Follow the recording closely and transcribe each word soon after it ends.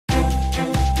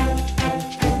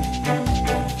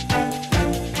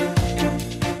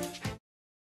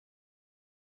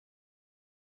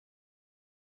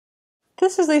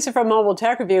This is Lisa from Mobile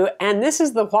Tech Review, and this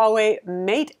is the Huawei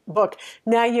MateBook.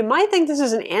 Now, you might think this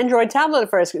is an Android tablet at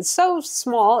first. It's so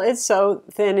small, it's so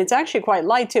thin, it's actually quite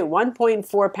light too,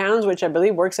 1.4 pounds, which I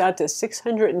believe works out to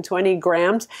 620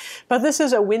 grams. But this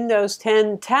is a Windows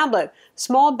 10 tablet.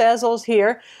 Small bezels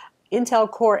here, Intel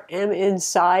Core M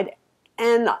inside,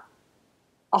 and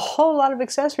a whole lot of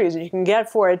accessories that you can get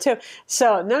for it too.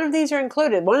 So none of these are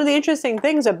included. One of the interesting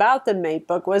things about the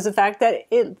MateBook was the fact that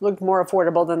it looked more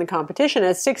affordable than the competition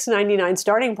at $699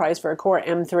 starting price for a Core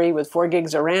M3 with 4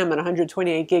 gigs of RAM and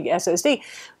 128 gig SSD.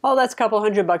 Well, that's a couple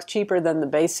 $100 cheaper than the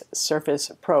base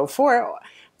Surface Pro 4.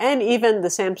 And even the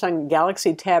Samsung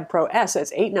Galaxy TabPro S,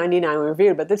 that's $899 we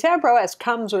reviewed, but the TabPro S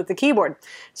comes with the keyboard.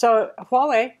 So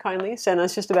Huawei kindly sent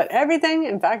us just about everything,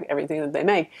 in fact, everything that they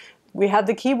make. We have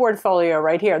the keyboard folio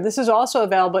right here. This is also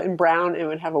available in brown and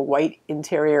would have a white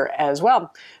interior as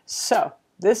well. So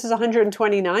this is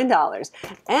 $129.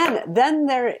 And then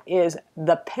there is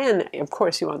the pen. Of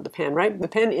course you want the pen, right? The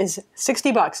pen is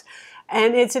 $60.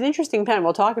 And it's an interesting pen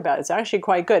we'll talk about. It's actually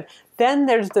quite good. Then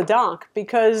there's the dock,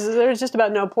 because there's just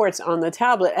about no ports on the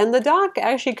tablet. And the dock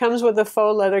actually comes with a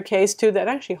faux leather case too that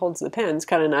actually holds the pen. It's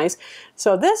kind of nice.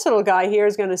 So this little guy here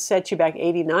is going to set you back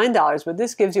 $89, but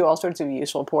this gives you all sorts of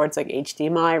useful ports like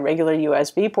HDMI, regular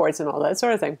USB ports, and all that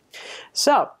sort of thing.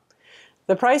 So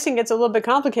the pricing gets a little bit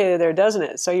complicated there, doesn't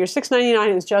it? So your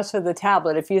 $699 is just for the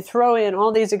tablet. If you throw in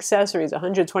all these accessories,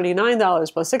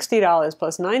 $129 plus $60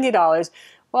 plus $90,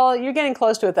 well, you're getting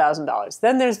close to $1,000.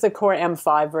 Then there's the Core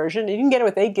M5 version. You can get it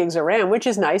with 8 gigs of RAM, which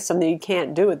is nice, something you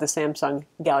can't do with the Samsung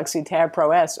Galaxy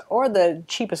TabPro S or the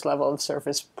cheapest level of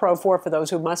Surface Pro 4 for those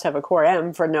who must have a Core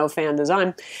M for no fan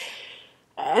design.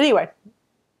 Anyway,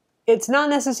 it's not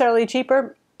necessarily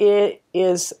cheaper. It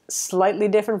is slightly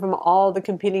different from all the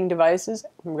competing devices.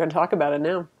 We're going to talk about it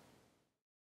now.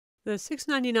 The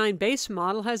 $699 base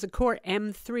model has a Core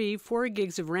M3, 4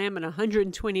 gigs of RAM, and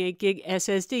 128 gig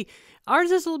SSD. Ours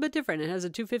is a little bit different. It has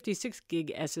a 256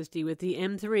 gig SSD with the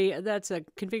M3. That's a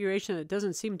configuration that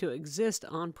doesn't seem to exist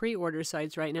on pre-order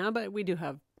sites right now, but we do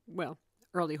have, well,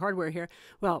 early hardware here.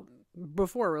 Well,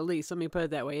 before release, let me put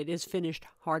it that way. It is finished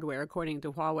hardware according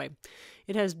to Huawei.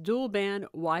 It has dual band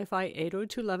Wi-Fi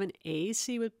 802.11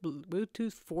 AC with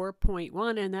Bluetooth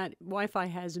 4.1, and that Wi-Fi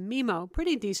has MIMO,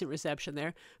 pretty decent reception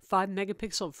there. 5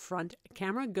 megapixel front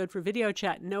camera, good for video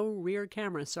chat, no rear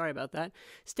camera, sorry about that.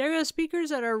 Stereo speakers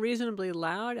that are reasonably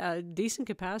loud, a decent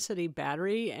capacity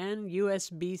battery, and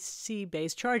USB-C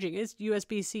based charging. It's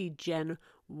USB-C Gen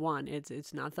 1.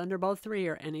 It's not Thunderbolt 3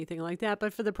 or anything like that,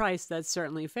 but for the price, that's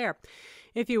certainly fair.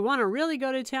 If you want to really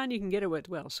go to town, you can get it with,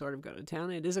 well, sort of go to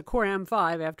town. It is a Core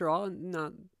M5 after all,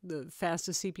 not the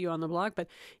fastest CPU on the block, but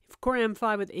Core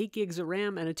M5 with 8 gigs of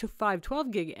RAM and a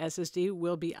 512 gig SSD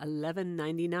will be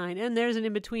 $1199. And there's an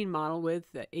in-between model with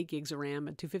 8 gigs of RAM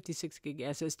and 256 gig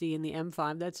SSD in the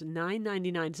M5. That's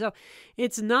 $999. So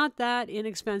it's not that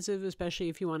inexpensive, especially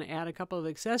if you want to add a couple of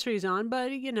accessories on,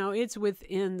 but you know, it's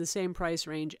within the same price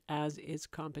range as its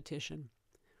competition.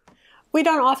 We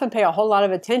don't often pay a whole lot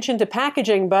of attention to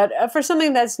packaging, but for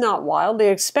something that's not wildly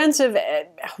expensive,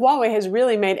 Huawei has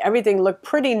really made everything look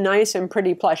pretty nice and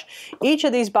pretty plush. Each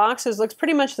of these boxes looks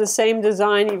pretty much the same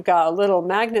design. You've got a little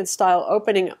magnet style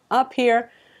opening up here.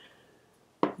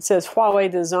 It says Huawei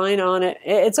design on it.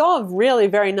 It's all really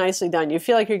very nicely done. You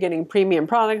feel like you're getting premium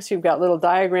products. You've got little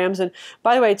diagrams. And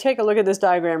by the way, take a look at this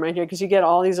diagram right here, because you get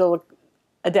all these little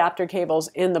adapter cables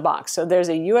in the box. So there's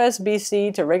a USB-C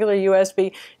to regular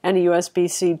USB and a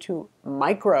USB-C to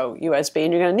micro USB,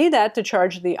 and you're going to need that to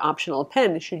charge the optional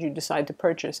pen should you decide to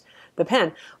purchase the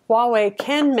pen. Huawei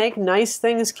can make nice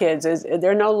things, kids.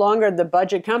 They're no longer the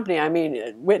budget company. I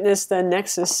mean, witness the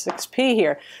Nexus 6P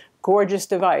here. Gorgeous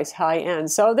device, high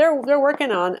end. So they're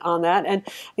working on that, and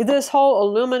this whole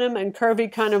aluminum and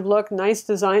curvy kind of look, nice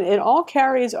design, it all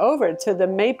carries over to the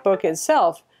MateBook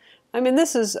itself. I mean,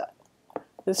 this is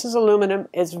aluminum.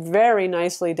 It's very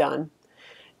nicely done.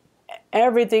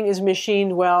 Everything is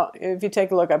machined well. If you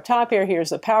take a look up top here, here's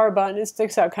the power button. It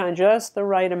sticks out kind of just the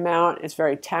right amount. It's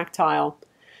very tactile.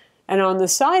 And on the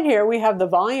side here, we have the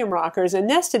volume rockers, and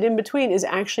nested in between is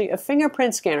actually a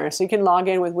fingerprint scanner, so you can log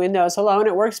in with Windows Hello, and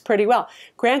it works pretty well.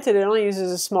 Granted, it only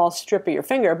uses a small strip of your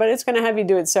finger, but it's going to have you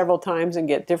do it several times and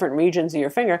get different regions of your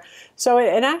finger, so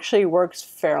it actually works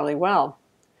fairly well.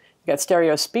 You've got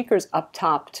stereo speakers up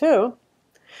top, too.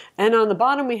 And on the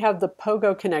bottom, we have the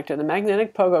pogo connector, the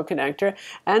magnetic pogo connector.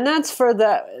 And that's for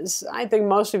the, I think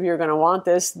most of you are going to want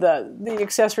this, the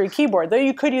accessory keyboard, though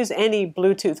you could use any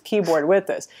Bluetooth keyboard with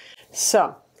this.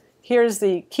 So Here's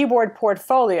the Keyboard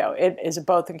Portfolio. It is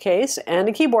both a case and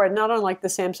a keyboard, not unlike the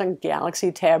Samsung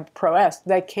Galaxy TabPro S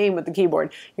that came with the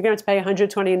keyboard. You're going to have to pay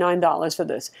 $129 for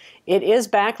this. It is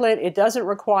backlit. It doesn't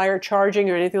require charging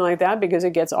or anything like that because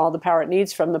it gets all the power it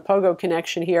needs from the pogo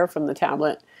connection here from the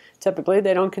tablet. Typically,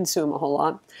 they don't consume a whole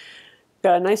lot.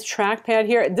 Got a nice trackpad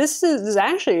here. This is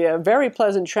actually a very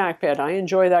pleasant trackpad. I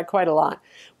enjoy that quite a lot.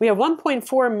 We have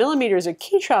 1.4 millimeters of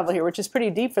key travel here, which is pretty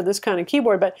deep for this kind of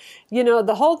keyboard, but you know,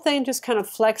 the whole thing just kind of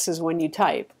flexes when you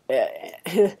type.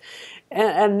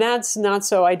 And that's not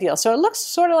so ideal. So it looks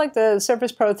sort of like the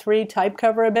Surface Pro 3 type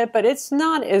cover a bit, but it's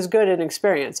not as good an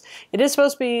experience. It is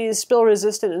supposed to be spill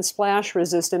resistant and splash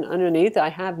resistant underneath. I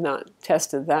have not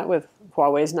tested that with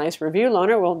Huawei's nice review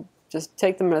loaner. We'll just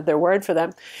take them at their word for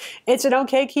that. It's an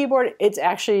okay keyboard. It's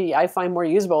actually, I find, more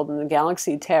usable than the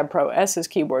Galaxy TabPro S's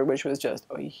keyboard, which was just,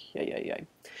 oy, oy, oy, oy.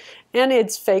 And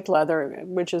it's fake leather,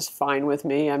 which is fine with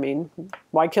me. I mean,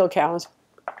 why kill cows?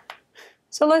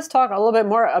 So let's talk a little bit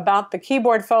more about the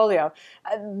keyboard folio.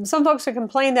 Some folks have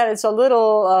complained that it's a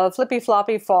little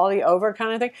flippy-floppy, folly over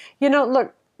kind of thing. You know,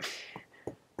 look,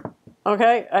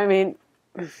 okay, I mean,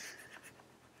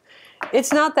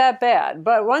 it's not that bad,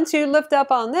 but once you lift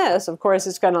up on this, of course,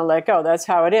 it's going to let go. That's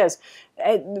how it is.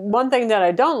 One thing that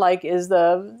I don't like is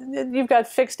you've got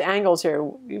fixed angles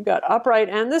here. You've got upright,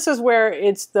 and this is where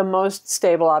it's the most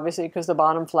stable, obviously, because the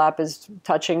bottom flap is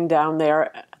touching down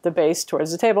there at the base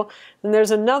towards the table. And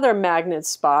there's another magnet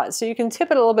spot, so you can tip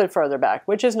it a little bit further back,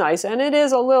 which is nice, and it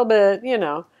is a little bit, you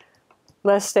know,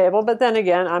 less stable, but then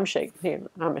again, I'm shaking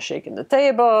the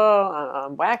table,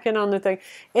 I'm whacking on the thing.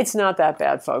 It's not that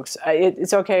bad, folks.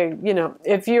 It's okay, you know,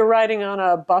 if you're riding on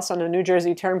a bus on a New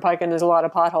Jersey Turnpike and there's a lot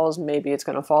of potholes, maybe it's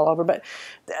going to fall over, but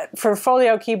for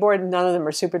folio keyboard, none of them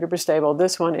are super duper stable.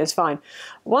 This one is fine.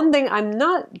 One thing I'm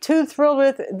not too thrilled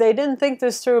with, they didn't think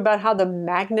this through about how the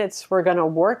magnets were going to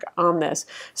work on this.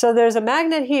 So there's a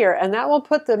magnet here, and that will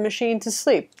put the machine to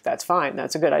sleep. That's fine.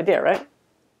 That's a good idea, right?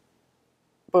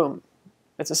 Boom.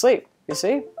 It's asleep, you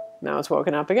see? Now it's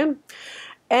woken up again.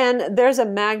 And there's a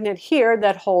magnet here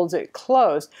that holds it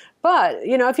closed. But,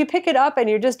 you know, if you pick it up and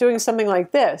you're just doing something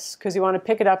like this, because you want to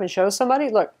pick it up and show somebody,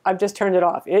 look, I've just turned it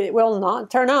off. It will not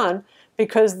turn on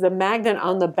because the magnet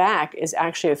on the back is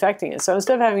actually affecting it. So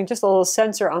instead of having just a little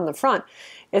sensor on the front,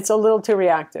 it's a little too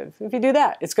reactive. If you do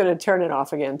that, it's going to turn it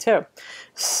off again too.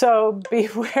 So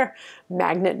beware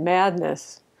magnet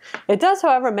madness. It does,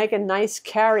 however, make a nice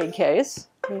carry case.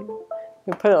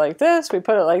 We put it like this, we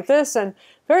put it like this, and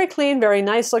very clean, very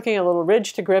nice looking, a little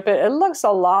ridge to grip it. It looks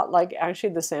a lot like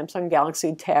actually the Samsung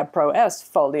Galaxy TabPro S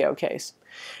folio case.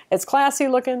 It's classy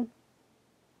looking.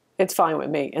 It's fine with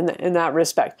me in that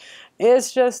respect.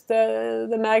 It's just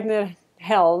the magnet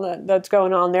hell that's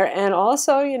going on there. And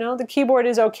also, you know, the keyboard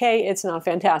is okay. It's not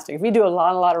fantastic. If you do a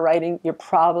lot of writing, you're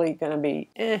probably going to be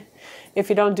If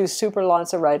you don't do super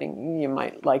lots of writing, you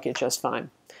might like it just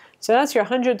fine. So that's your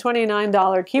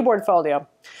 $129 keyboard folio.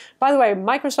 By the way,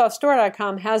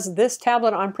 MicrosoftStore.com has this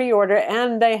tablet on pre-order,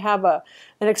 and they have an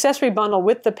accessory bundle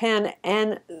with the pen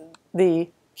and the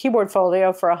keyboard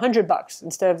folio for $100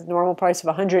 instead of the normal price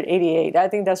of $188. I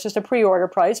think that's just a pre-order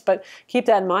price, but keep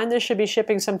that in mind. This should be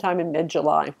shipping sometime in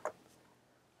mid-July.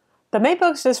 The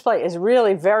MateBook's display is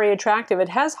really very attractive. It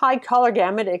has high color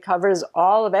gamut. It covers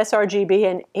all of sRGB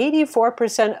and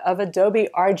 84% of Adobe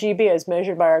RGB as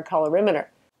measured by our colorimeter.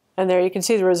 And there you can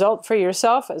see the result for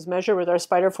yourself as measured with our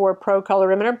Spider 4 Pro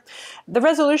colorimeter. The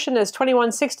resolution is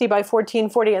 2160 by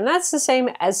 1440, and that's the same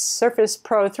as Surface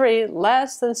Pro 3,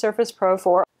 less than Surface Pro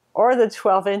 4 or the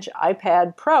 12-inch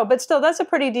iPad Pro. But still, that's a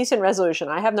pretty decent resolution.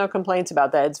 I have no complaints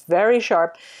about that. It's very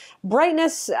sharp.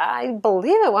 Brightness, I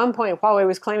believe at one point Huawei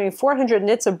was claiming 400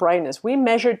 nits of brightness. We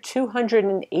measured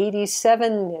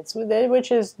 287 nits,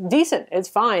 which is decent. It's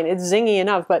fine. It's zingy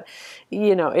enough, but,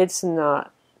 you know, it's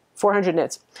not 400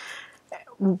 nits.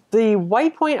 The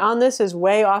white point on this is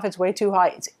way off. It's way too high.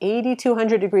 It's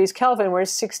 8200 degrees Kelvin, where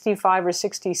 65 or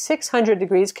 6600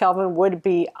 degrees Kelvin would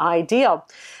be ideal.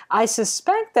 I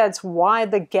suspect that's why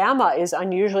the gamma is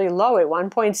unusually low at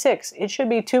 1.6. It should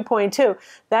be 2.2.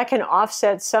 That can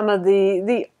offset some of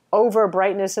the over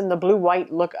brightness and the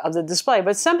blue-white look of the display.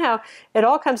 But somehow it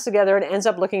all comes together and ends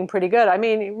up looking pretty good. I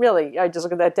mean, really, I just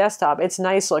look at that desktop. It's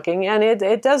nice looking, and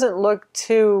it doesn't look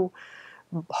too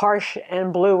harsh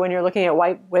and blue when you're looking at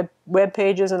white web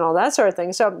pages and all that sort of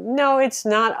thing. So no, it's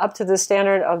not up to the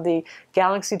standard of the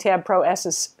Galaxy TabPro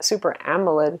S's Super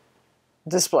AMOLED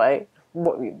display.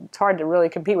 It's hard to really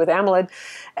compete with AMOLED.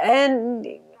 And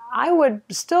I would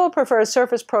still prefer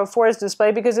Surface Pro 4's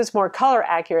display because it's more color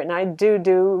accurate, and I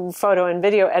do photo and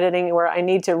video editing where I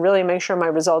need to really make sure my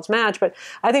results match. But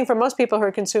I think for most people who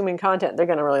are consuming content, they're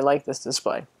going to really like this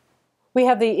display. We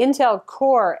have the Intel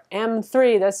Core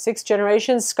M3, that's 6th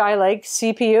generation Skylake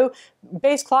CPU.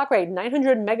 Base clock rate,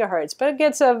 900 megahertz, but it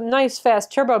gets a nice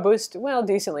fast turbo boost, well,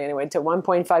 decently anyway, to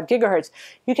 1.5 gigahertz.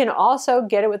 You can also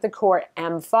get it with the Core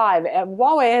M5.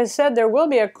 Huawei has said there will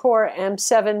be a Core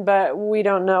M7, but we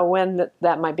don't know when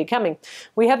that might be coming.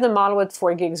 We have the model with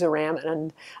 4 gigs of RAM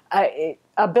and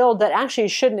a build that actually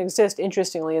shouldn't exist,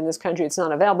 interestingly, in this country. It's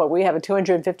not available. We have a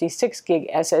 256 gig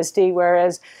SSD,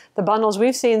 whereas the bundles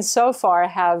we've seen so far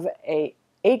have a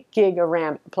 8 gig of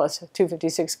RAM plus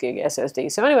 256 gig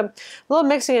SSD. So anyway, a little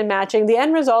mixing and matching. The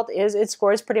end result is it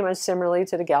scores pretty much similarly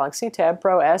to the Galaxy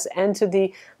TabPro S and to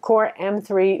the Core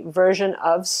M3 version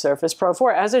of Surface Pro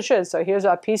 4, as it should. So here's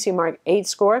our PC Mark 8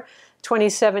 score,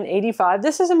 2785.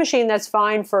 This is a machine that's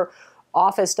fine for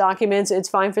office documents. It's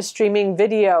fine for streaming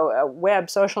video, web,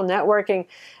 social networking.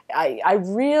 I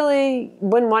really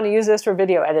wouldn't want to use this for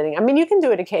video editing. I mean, you can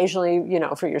do it occasionally, you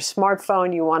know, for your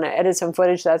smartphone, you want to edit some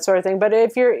footage, that sort of thing. But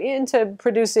if you're into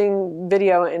producing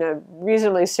video in a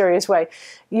reasonably serious way,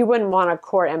 you wouldn't want a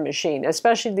Core M machine,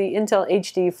 especially the Intel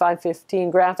HD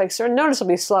 515 graphics are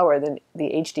noticeably slower than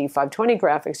the HD 520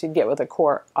 graphics you'd get with a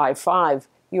Core i5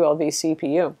 ULV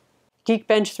CPU.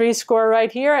 Geekbench 3 score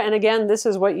right here, and again, this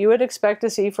is what you would expect to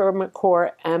see from a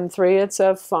Core M3. It's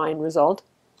a fine result.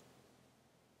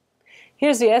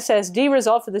 Here's the SSD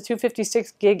result for the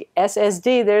 256 gig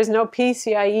SSD. There's no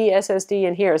PCIe SSD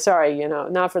in here. Sorry, you know,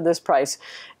 not for this price.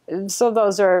 So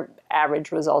those are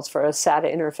average results for a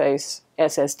SATA interface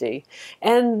SSD.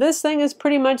 And this thing is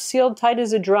pretty much sealed tight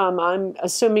as a drum. I'm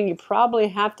assuming you probably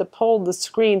have to pull the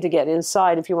screen to get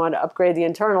inside if you want to upgrade the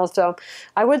internal. So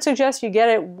I would suggest you get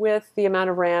it with the amount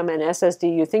of RAM and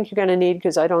SSD you think you're going to need,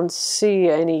 because I don't see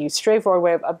any straightforward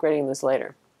way of upgrading this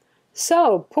later.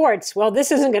 So, ports. Well,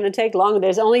 this isn't going to take long.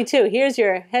 There's only 2. Here's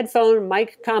your headphone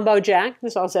mic combo jack.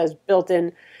 This also has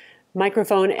built-in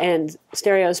microphone and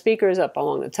stereo speakers up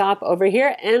along the top over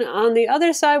here. And on the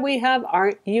other side, we have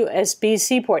our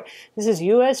USB-C port. This is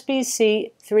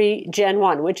USB-C 3 Gen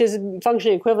 1, which is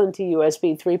functionally equivalent to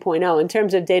USB 3.0 in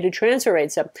terms of data transfer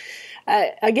rate. So,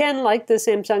 again, like the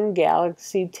Samsung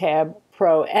Galaxy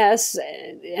TabPro S,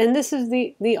 and this is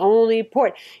the only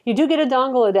port. You do get a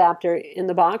dongle adapter in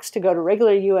the box to go to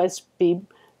regular USB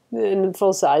in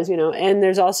full size, you know, and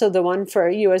there's also the one for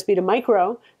USB to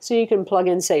micro, so you can plug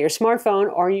in, say, your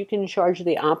smartphone, or you can charge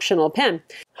the optional pen.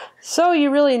 So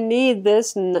you really need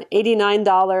this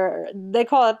 $89, they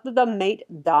call it the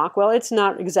MateDock. Well, it's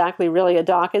not exactly really a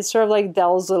dock. It's sort of like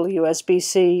Dell's little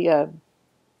USB-C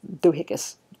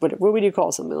doohickey. What would you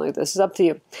call something like this? It's up to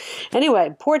you.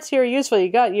 Anyway, ports here are useful. You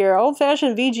got your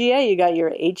old-fashioned VGA. You got your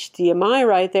HDMI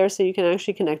right there, so you can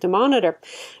actually connect a monitor.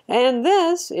 And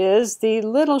this is the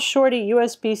little shorty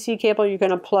USB-C cable you're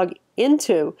going to plug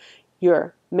into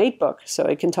your MateBook so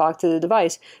it can talk to the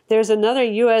device. There's another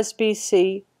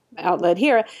USB-C outlet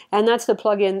here, and that's to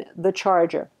plug in the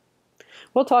charger.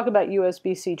 We'll talk about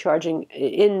USB-C charging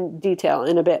in detail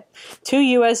in a bit. 2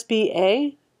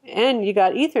 USB-A. And you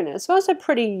got Ethernet, so it's a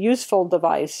pretty useful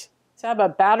device. So how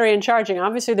about battery and charging?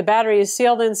 Obviously the battery is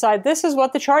sealed inside. This is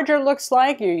what the charger looks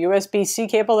like. Your USB-C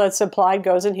cable that's supplied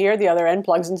goes in here. The other end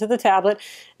plugs into the tablet.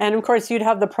 And of course you'd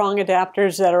have the prong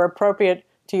adapters that are appropriate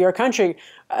to your country.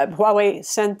 Huawei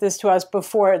sent this to us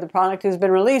before the product has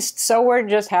been released, so we're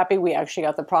just happy we actually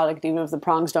got the product, even if the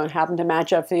prongs don't happen to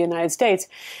match up for the United States.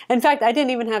 In fact, I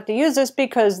didn't even have to use this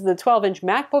because the 12-inch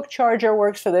MacBook charger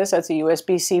works for this. That's a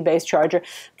USB-C based charger.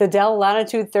 The Dell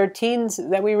Latitude 13s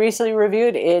that we recently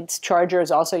reviewed, its charger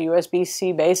is also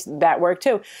USB-C based. That worked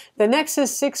too. The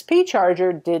Nexus 6P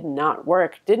charger did not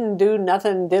work. Didn't do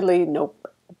nothing diddly. Nope,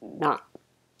 not.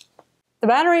 The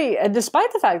battery,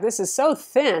 despite the fact this is so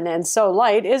thin and so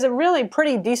light, is a really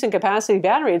pretty decent capacity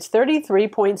battery. It's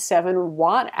 33.7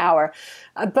 watt-hour.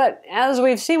 But as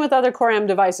we've seen with other Core M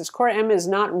devices, Core M is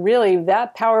not really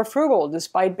that power frugal,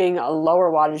 despite being a lower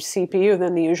wattage CPU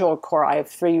than the usual Core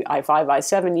i3, i5,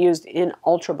 i7 used in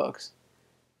Ultrabooks.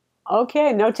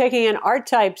 Okay, no taking in art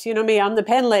types. You know me, I'm the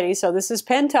pen lady, so this is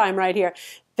pen time right here.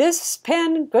 This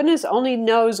pen, goodness only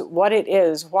knows what it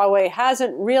is. Huawei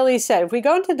hasn't really said. If we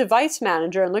go into Device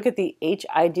Manager and look at the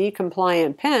HID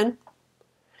compliant pen,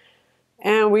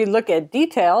 and we look at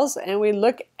details, and we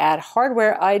look at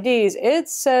hardware IDs, it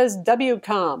says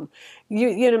WCOM.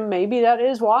 You know, maybe that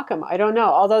is Wacom. I don't know.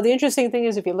 Although the interesting thing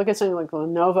is if you look at something like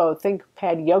Lenovo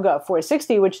ThinkPad Yoga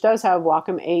 460, which does have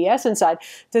Wacom AES inside,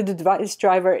 the device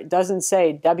driver doesn't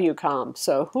say WCOM.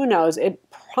 So who knows? It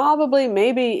probably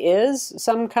maybe is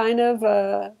some kind of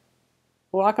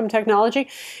Wacom technology.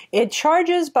 It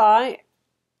charges by,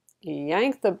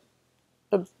 yank the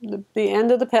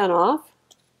end of the pen off,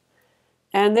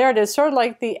 And there it is, sort of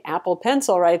like the Apple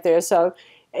Pencil right there. So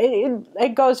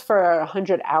it goes for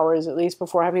 100 hours at least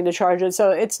before having to charge it.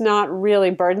 So it's not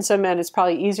really burdensome, and it's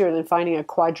probably easier than finding a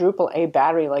quadruple A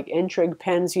battery like Intrig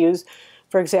pens use,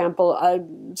 for example.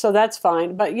 So that's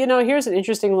fine. But you know, here's an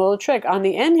interesting little trick. On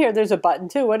the end here, there's a button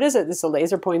too. What is it? It's a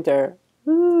laser pointer.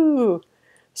 Ooh.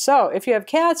 So if you have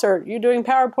cats or you're doing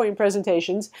PowerPoint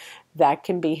presentations, that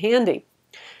can be handy.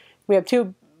 We have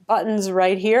two buttons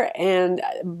right here, and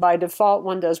by default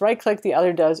one does right click, the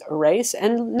other does erase.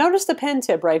 And notice the pen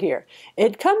tip right here.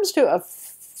 It comes to a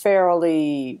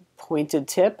fairly pointed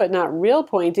tip, but not real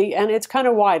pointy, and it's kind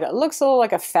of wide. It looks a little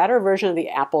like a fatter version of the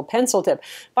Apple Pencil tip.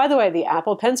 By the way, the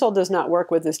Apple Pencil does not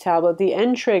work with this tablet. The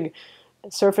N-Trig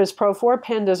Surface Pro 4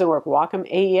 pen doesn't work. Wacom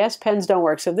AES pens don't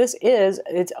work. So this is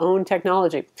its own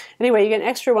technology. Anyway, you get an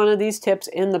extra one of these tips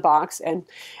in the box, and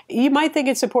you might think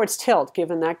it supports tilt,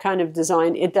 given that kind of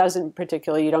design. It doesn't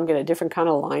particularly. You don't get a different kind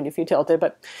of line if you tilt it,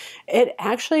 but it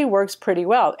actually works pretty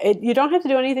well. You don't have to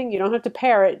do anything. You don't have to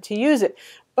pair it to use it.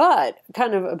 But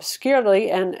kind of obscurely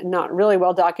and not really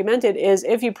well documented is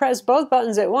if you press both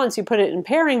buttons at once, you put it in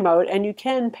pairing mode and you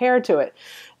can pair to it.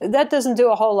 That doesn't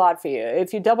do a whole lot for you.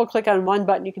 If you double click on one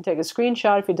button, you can take a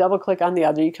screenshot. If you double click on the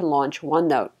other, you can launch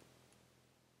OneNote.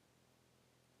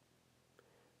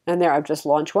 And there, I've just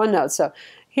launched OneNote. So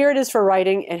here it is for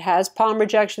writing. It has palm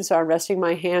rejection, so I'm resting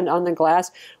my hand on the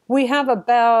glass. We have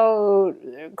about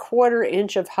a 1/4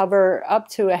 inch of hover, up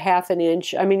to a 1/2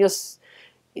 inch. I mean,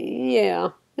 yeah,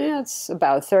 it's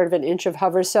about 1/3 of an inch of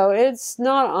hover, so it's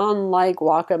not unlike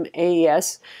Wacom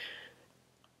AES.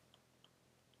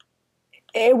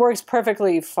 It works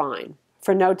perfectly fine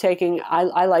for note-taking.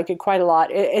 I like it quite a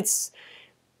lot. It's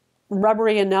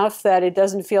rubbery enough that it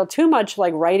doesn't feel too much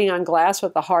like writing on glass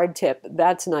with a hard tip.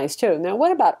 That's nice too. Now,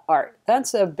 what about art?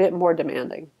 That's a bit more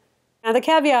demanding. Now, the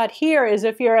caveat here is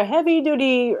if you're a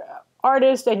heavy-duty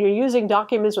artist and you're using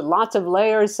documents with lots of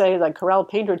layers, say like Corel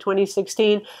Painter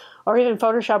 2016, or even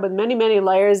Photoshop with many, many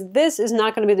layers, this is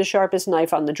not going to be the sharpest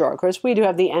knife on the drawer. Of course, we do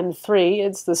have the M3.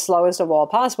 It's the slowest of all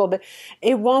possible, but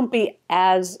it won't be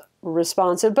as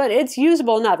responsive, but it's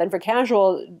usable enough. And for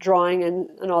casual drawing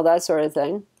and all that sort of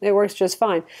thing, it works just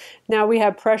fine. Now we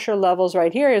have pressure levels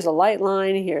right here. Here's a light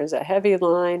line. Here's a heavy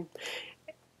line.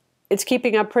 It's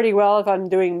keeping up pretty well if I'm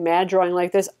doing mad drawing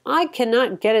like this. I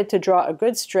cannot get it to draw a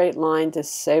good straight line to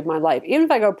save my life. Even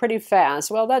if I go pretty fast,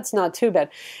 well, that's not too bad.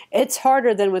 It's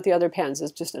harder than with the other pens.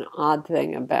 It's just an odd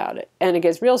thing about it. And it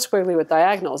gets real squiggly with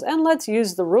diagonals. And let's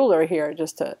use the ruler here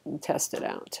just to test it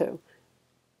out too.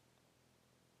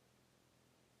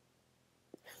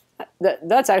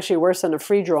 That's actually worse than a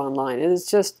free drawn line.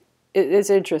 It's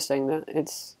interesting that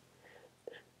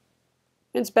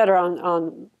it's better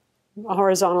on a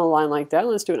horizontal line like that.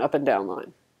 Let's do an up and down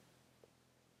line.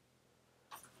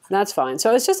 That's fine.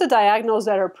 So it's just the diagonals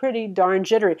that are pretty darn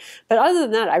jittery. But other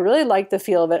than that, I really like the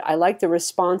feel of it. I like the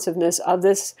responsiveness of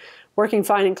this. Working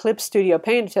fine in Clip Studio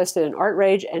Paint, tested in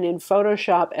ArtRage and in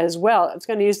Photoshop as well. It's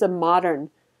going to use the modern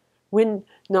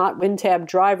WinTab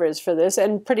drivers for this,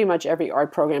 and pretty much every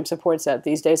art program supports that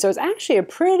these days. So it's actually a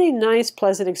pretty nice,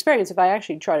 pleasant experience. If I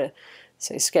actually try to,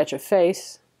 say, sketch a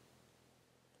face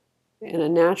in a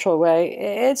natural way,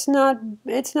 it's not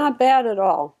bad at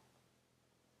all.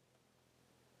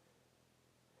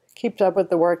 Keeps up with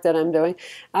the work that I'm doing.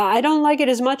 I don't like it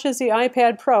as much as the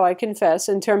iPad Pro, I confess,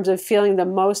 in terms of feeling the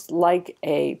most like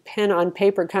a pen on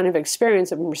paper kind of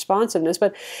experience and responsiveness,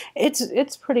 but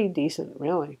it's pretty decent,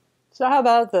 really. So how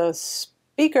about the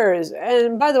speakers?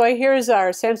 And by the way, here's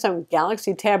our Samsung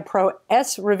Galaxy TabPro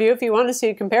S review if you want to see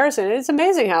a comparison. It's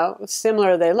amazing how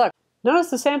similar they look. Notice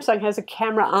the Samsung has a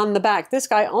camera on the back. This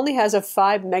guy only has a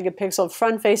 5-megapixel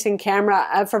front-facing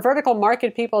camera. For vertical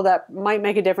market people, that might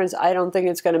make a difference. I don't think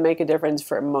it's going to make a difference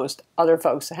for most other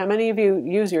folks. How many of you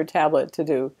use your tablet to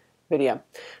do video?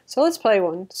 So let's play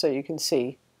one so you can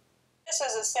see. This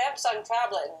is a Samsung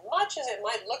tablet. Much as it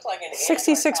might look like an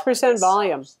 66%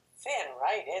 volume. Thin,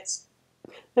 right?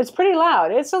 It's pretty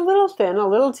loud. It's a little thin, a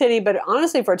little tinny, but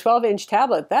honestly, for a 12-inch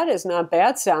tablet, that is not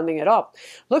bad sounding at all.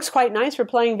 Looks quite nice for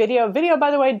playing video. Video,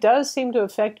 by the way, does seem to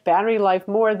affect battery life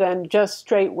more than just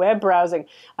straight web browsing.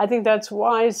 I think that's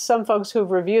why some folks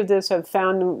who've reviewed this have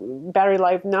found battery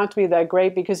life not to be that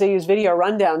great, because they use video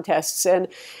rundown tests, and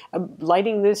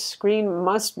lighting this screen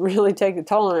must really take a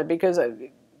toll on it, because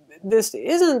this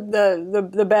isn't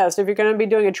the best. If you're going to be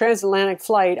doing a transatlantic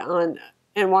flight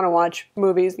and want to watch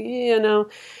movies, you know,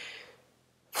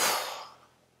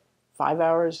 5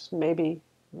 hours maybe.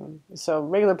 So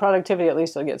regular productivity, at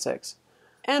least you'll get 6.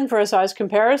 And for a size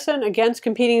comparison against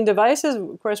competing devices,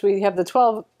 of course, we have the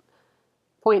 12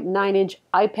 0.9-inch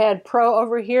iPad Pro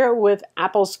over here with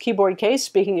Apple's keyboard case.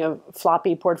 Speaking of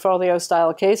floppy portfolio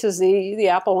style cases, the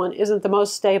Apple one isn't the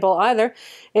most stable either.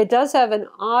 It does have an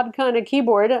odd kind of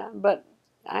keyboard, but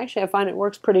actually I find it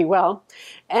works pretty well.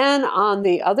 And on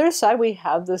the other side we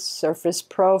have the Surface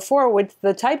Pro 4 with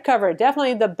the type cover,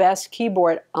 definitely the best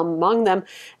keyboard among them,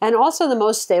 and also the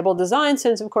most stable design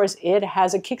since of course it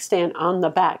has a kickstand on the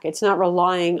back. It's not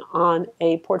relying on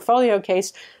a portfolio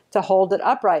case to hold it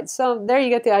upright. So there you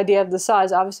get the idea of the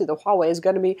size. Obviously the Huawei is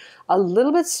going to be a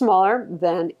little bit smaller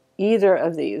than either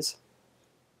of these.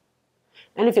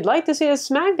 And if you'd like to see a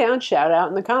smackdown, shout out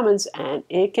in the comments, and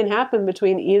it can happen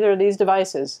between either of these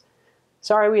devices.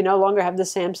 Sorry, we no longer have the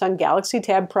Samsung Galaxy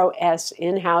TabPro S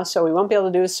in-house, so we won't be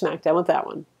able to do a smackdown with that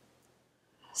one.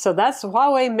 So that's the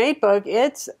Huawei MateBook.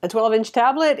 It's a 12-inch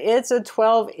tablet. It's a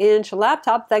 12-inch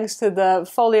laptop thanks to the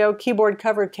folio keyboard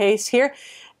cover case here.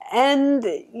 And,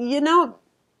 you know,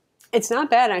 it's not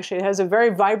bad actually. It has a very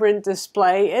vibrant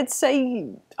display. It's a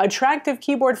attractive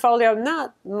keyboard folio,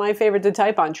 not my favorite to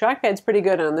type on. Trackpad's pretty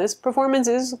good on this. Performance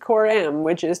is Core M,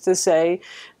 which is to say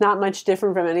not much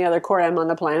different from any other Core M on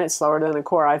the planet. Slower than a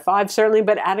Core i5 certainly,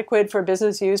 but adequate for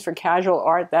business use, for casual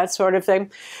art, that sort of thing.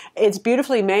 It's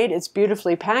beautifully made. It's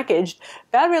beautifully packaged.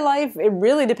 Battery life, it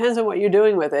really depends on what you're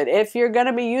doing with it. If you're going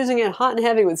to be using it hot and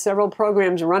heavy with several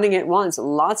programs running at once,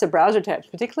 lots of browser tabs,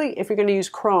 particularly if you're going to use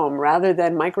Chrome rather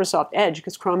than Microsoft Edge,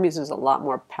 because Chrome uses a lot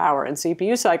more power and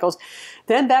CPU cycles,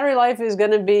 then battery life is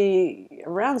going to be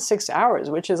around 6 hours,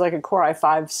 which is like a Core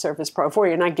i5 Surface Pro 4.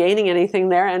 You're not gaining anything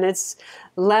there, and it's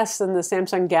less than the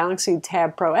Samsung Galaxy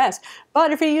TabPro S.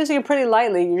 But if you're using it pretty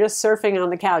lightly, you're just surfing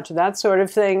on the couch, that sort of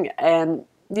thing, and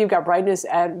you've got brightness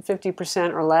at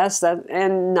 50% or less,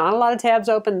 and not a lot of tabs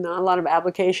open, not a lot of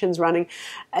applications running,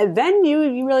 then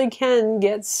you really can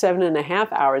get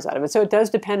 7.5 hours out of it. So it does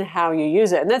depend how you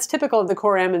use it. And that's typical of the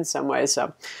Core M in some ways.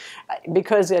 So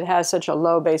because it has such a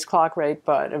low base clock rate,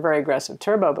 but a very aggressive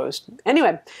turbo boost.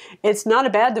 Anyway, it's not a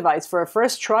bad device for a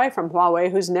first try from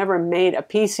Huawei, who's never made a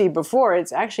PC before.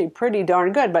 It's actually pretty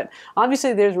darn good, but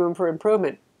obviously there's room for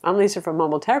improvement. I'm Lisa from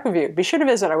Mobile Tech Review. Be sure to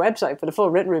visit our website for the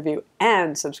full written review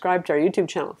and subscribe to our YouTube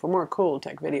channel for more cool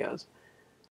tech videos.